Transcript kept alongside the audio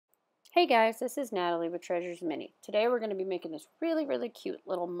Hey guys, this is Natalie with Treasures Mini. Today we're going to be making this really cute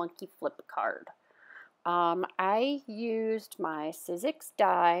little monkey flip card. I used my Sizzix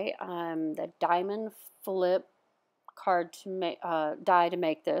die, the diamond flip card to make die to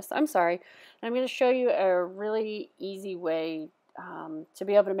make this. I'm sorry. And I'm going to show you a really easy way to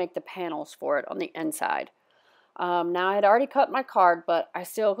be able to make the panels for it on the inside. Now I had already cut my card, but I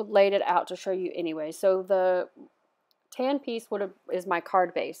still laid it out to show you anyway. So the tan piece is my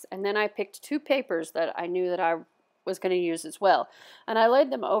card base, and then I picked two papers that I knew that I was going to use as well, and I laid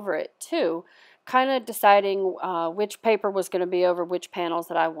them over it too, kind of deciding which paper was going to be over which panels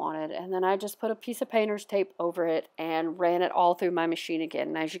that I wanted. And then I just put a piece of painter's tape over it and ran it all through my machine again.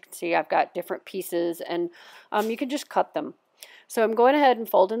 And as you can see, I've got different pieces, and you can just cut them. So I'm going ahead and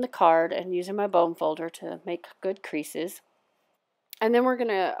folding the card and using my bone folder to make good creases. And then we're going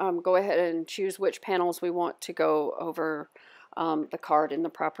to go ahead and choose which panels we want to go over the card in the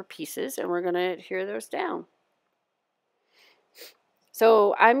proper pieces, and we're going to adhere those down.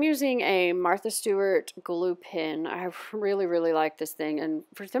 So I'm using a Martha Stewart glue pen. I really like this thing, and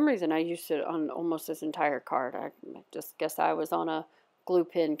for some reason I used it on almost this entire card. I just guess I was on a glue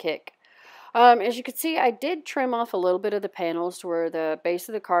pen kick. As you can see, I did trim off a little bit of the panels to where the base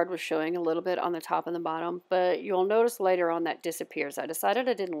of the card was showing a little bit on the top and the bottom, but you'll notice later on that disappears. I decided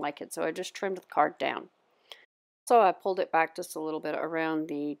I didn't like it, so I just trimmed the card down. So I pulled it back just a little bit around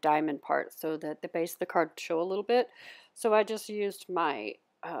the diamond part so that the base of the card would show a little bit. So I just used my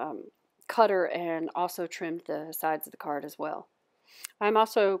cutter and also trimmed the sides of the card as well. I'm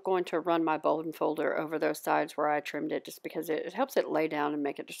also going to run my bone folder over those sides where I trimmed it, just because it helps it lay down and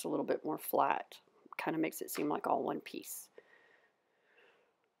make it just a little bit more flat. Kind of makes it seem like all one piece.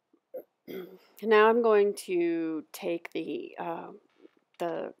 Now I'm going to take the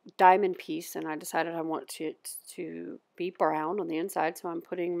diamond piece, and I decided I want it to be brown on the inside, so I'm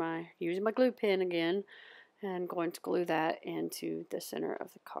using my glue pen again and going to glue that into the center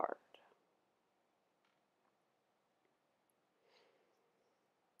of the card.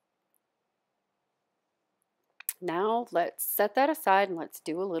 Now let's set that aside and let's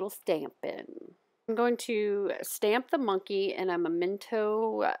do a little stamping. I'm going to stamp the monkey in a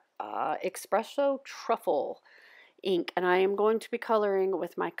Memento Espresso Truffle ink, and I am going to be coloring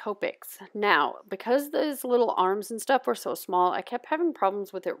with my Copics. Now, because those little arms and stuff were so small, I kept having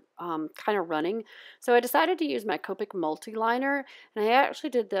problems with it kind of running, so I decided to use my Copic multi-liner, and I actually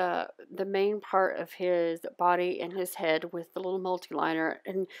did the main part of his body and his head with the little multi-liner,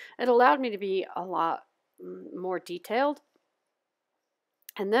 and it allowed me to be a lot more detailed.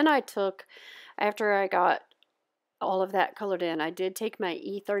 And then after I got all of that colored in, I did take my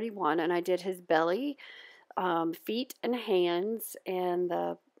E31 and I did his belly, feet and hands, and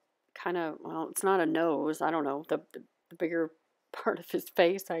the kind of, well, it's not a nose, I don't know, the bigger part of his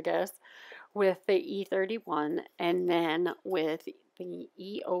face, I guess, with the E31. And then with the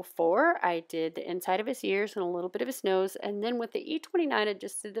E04, I did the inside of his ears and a little bit of his nose. And then with the E29, I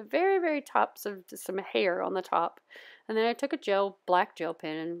just did the very tops of some hair on the top. And then I took a black gel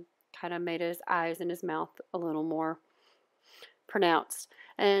pen and kind of made his eyes and his mouth a little more pronounced.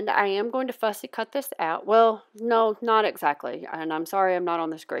 And I am going to fussy cut this out. Well, no, not exactly. And I'm sorry I'm not on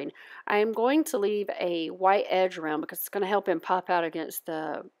the screen. I am going to leave a white edge around because it's going to help him pop out against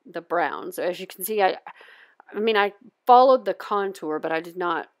the brown. So as you can see, I followed the contour, but I did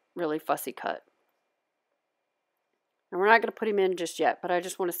not really fussy cut. And we're not going to put him in just yet, but I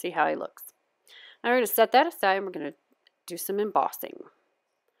just want to see how he looks. Now we're going to set that aside and we're going to do some embossing.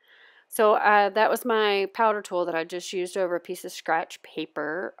 So that was my powder tool that I just used over a piece of scratch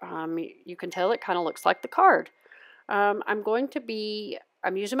paper. You can tell it kind of looks like the card. I'm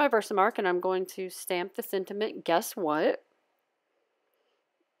using my Versamark, and I'm going to stamp the sentiment, "Guess what?"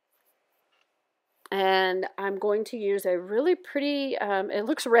 And I'm going to use a really pretty, it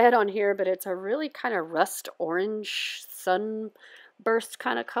looks red on here, but it's a really kind of rust orange sunburst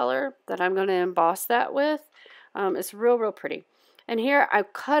kind of color that I'm going to emboss that with. It's real pretty. And here I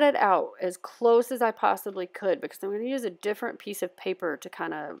cut it out as close as I possibly could because I'm going to use a different piece of paper to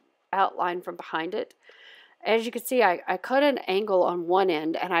kind of outline from behind it. As you can see, I cut an angle on one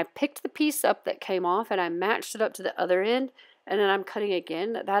end, and I picked the piece up that came off and I matched it up to the other end, and then I'm cutting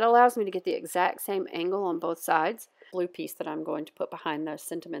again. That allows me to get the exact same angle on both sides. Blue piece that I'm going to put behind the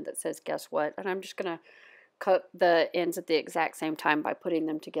sentiment that says "Guess what?" And I'm just going to cut the ends at the exact same time by putting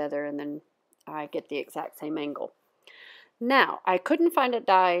them together, and then I get the exact same angle. Now, I couldn't find a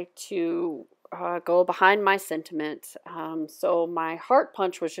die to go behind my sentiment, so my heart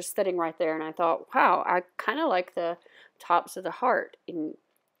punch was just sitting right there, and I thought, wow, I kind of like the tops of the heart. And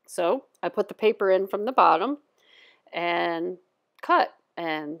so I put the paper in from the bottom and cut,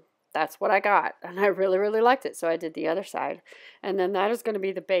 and that's what I got. And I really, really liked it. So I did the other side. And then that is going to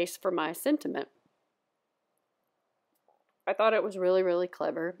be the base for my sentiment. I thought it was really, really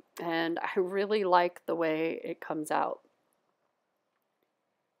clever. And I really like the way it comes out.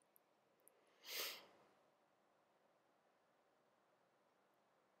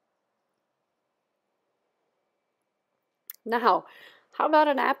 Now, how about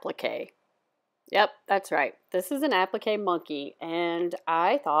an applique? Yep, that's right. This is an applique monkey, and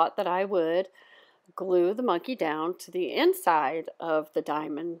I thought that I would glue the monkey down to the inside of the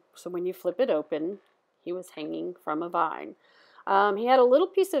diamond. So when you flip it open, he was hanging from a vine. He had a little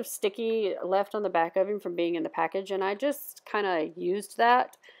piece of sticky left on the back of him from being in the package, and I just kind of used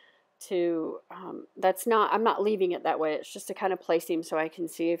that to, I'm not leaving it that way. It's just to kind of place him so I can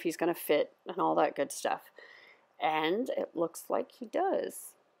see if he's going to fit and all that good stuff. And it looks like he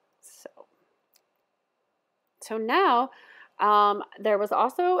does. So now, there was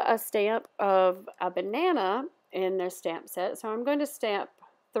also a stamp of a banana in their stamp set. So I'm going to stamp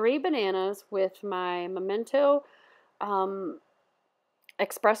 3 bananas with my Memento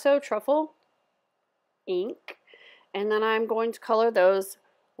Espresso Truffle ink. And then I'm going to color those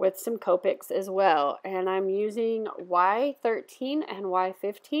with some Copics as well. And I'm using Y13 and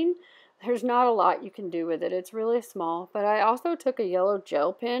Y15. There's not a lot you can do with it. It's really small. But I also took a yellow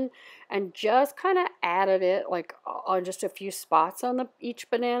gel pen and just kind of added it like on just a few spots on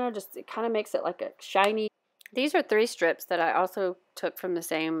each banana. Just it kind of makes it like a shiny. These are 3 strips that I also took from the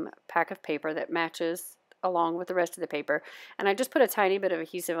same pack of paper that matches along with the rest of the paper. And I just put a tiny bit of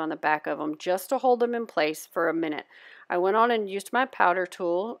adhesive on the back of them just to hold them in place for a minute. I went on and used my powder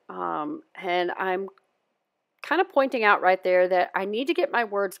tool, and I'm kind of pointing out right there that I need to get my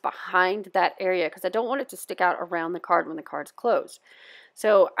words behind that area because I don't want it to stick out around the card when the card's closed.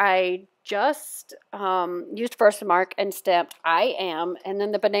 So I just used Versamark and stamped I am, and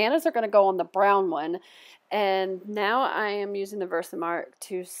then the bananas are going to go on the brown one. And now I am using the Versamark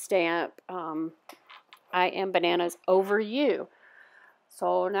to stamp I am bananas over you.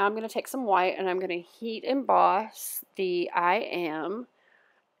 So now I'm going to take some white and I'm going to heat emboss the I am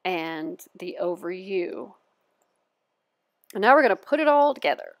and the over you. And now we're going to put it all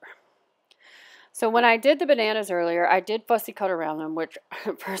together. So when I did the bananas earlier, I did fussy cut around them, which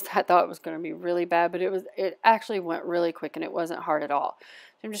at first I thought was going to be really bad, but it actually went really quick and it wasn't hard at all.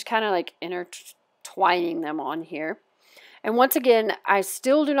 So I'm just kind of like intertwining them on here. And once again, I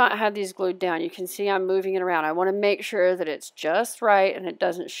still do not have these glued down. You can see I'm moving it around. I want to make sure that it's just right and it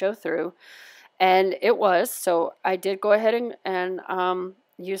doesn't show through. And it was, so I did go ahead and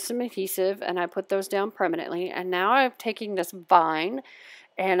use some adhesive and I put those down permanently. And now I'm taking this vine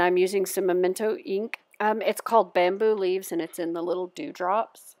and I'm using some Memento ink. It's called Bamboo Leaves and it's in the little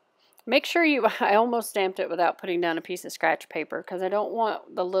dewdrops. Make sure I almost stamped it without putting down a piece of scratch paper because I don't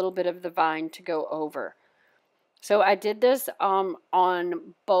want the little bit of the vine to go over. So I did this on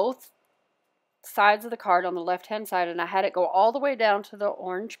both sides of the card on the left-hand side, and I had it go all the way down to the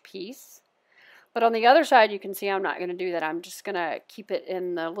orange piece. But on the other side, you can see I'm not going to do that. I'm just going to keep it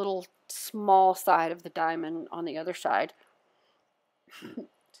in the little small side of the diamond on the other side.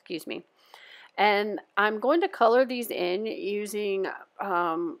 Excuse me. And I'm going to color these in using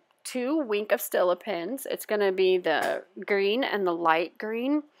 2 Wink of Stella pens. It's going to be the green and the light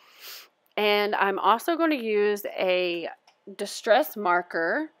green. And I'm also going to use a distress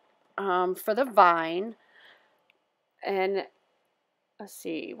marker for the vine. And let's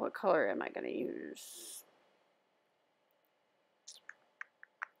see, what color am I going to use?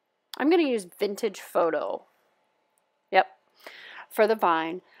 I'm going to use Vintage Photo. Yep, for the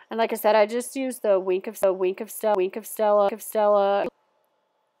vine. And like I said, I just used the Wink of Stella.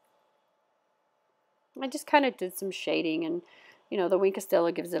 I just kind of did some shading and you know, the Wink of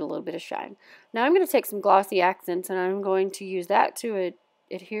Stella gives it a little bit of shine. Now I'm going to take some glossy accents and I'm going to use that to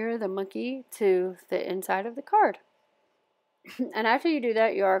adhere the monkey to the inside of the card. And after you do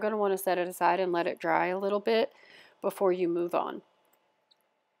that, you are going to want to set it aside and let it dry a little bit before you move on.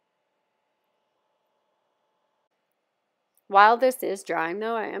 While this is drying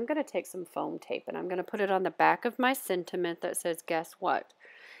though, I am going to take some foam tape and I'm going to put it on the back of my sentiment that says, guess what?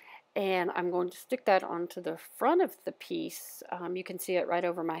 And I'm going to stick that onto the front of the piece. You can see it right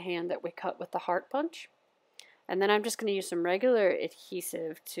over my hand that we cut with the heart punch. And then I'm just going to use some regular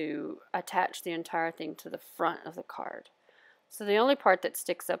adhesive to attach the entire thing to the front of the card. So the only part that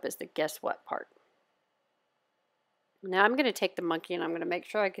sticks up is the guess what part. Now I'm going to take the monkey and I'm going to make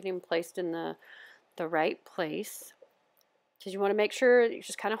sure I get him placed in the right place. Because you want to make sure you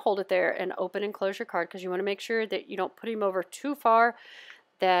just kind of hold it there and open and close your card because you want to make sure that you don't put him over too far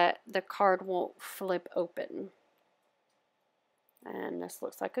that the card won't flip open. And this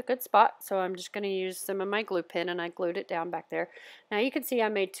looks like a good spot, so I'm just going to use some of my glue pen, and I glued it down back there. Now you can see I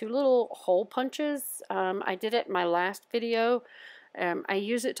made 2 little hole punches. I did it in my last video. I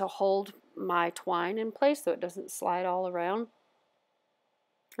use it to hold my twine in place so it doesn't slide all around.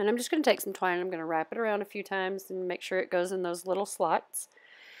 And I'm just going to take some twine, I'm going to wrap it around a few times and make sure it goes in those little slots.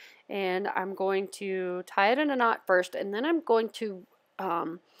 And I'm going to tie it in a knot first, and then I'm going to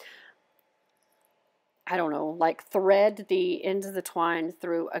I don't know, like thread the ends of the twine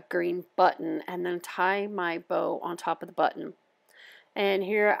through a green button and then tie my bow on top of the button. And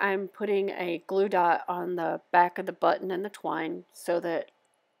here I'm putting a glue dot on the back of the button and the twine so that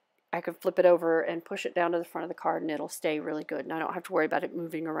I can flip it over and push it down to the front of the card and it'll stay really good and I don't have to worry about it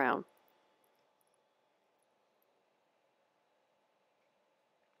moving around.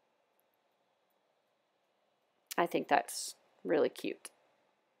 I think that's really cute.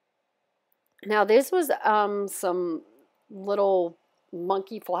 Now this was some little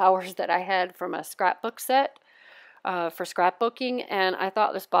monkey flowers that I had from a scrapbook set for scrapbooking, and I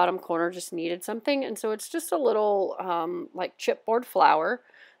thought this bottom corner just needed something, and so it's just a little like chipboard flower.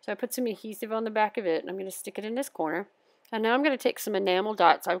 So I put some adhesive on the back of it, and I'm going to stick it in this corner. And now I'm going to take some enamel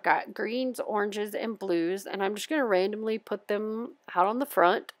dots. I've got greens, oranges, and blues, and I'm just going to randomly put them out on the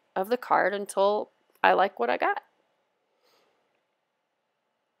front of the card until I like what I got.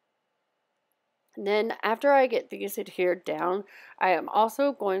 And then after I get these adhered down, I am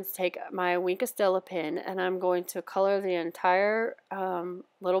also going to take my Wink of Stella pen and I'm going to color the entire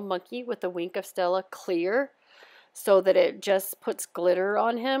little monkey with the Wink of Stella clear so that it just puts glitter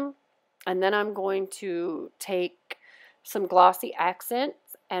on him. And then I'm going to take some glossy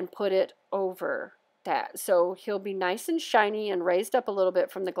accents and put it over that. So he'll be nice and shiny and raised up a little bit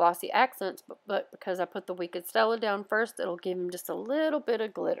from the glossy accents, but because I put the Wink of Stella down first, it'll give him just a little bit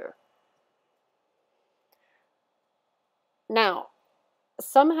of glitter. Now,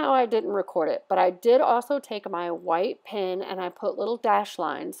 somehow I didn't record it, but I did also take my white pen and I put little dash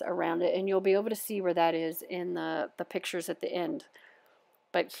lines around it, and you'll be able to see where that is in the pictures at the end.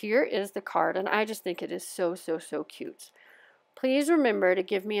 But here is the card, and I just think it is so, so, so cute. Please remember to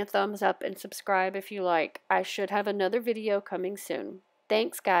give me a thumbs up and subscribe if you like. I should have another video coming soon.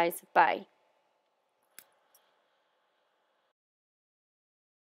 Thanks, guys. Bye.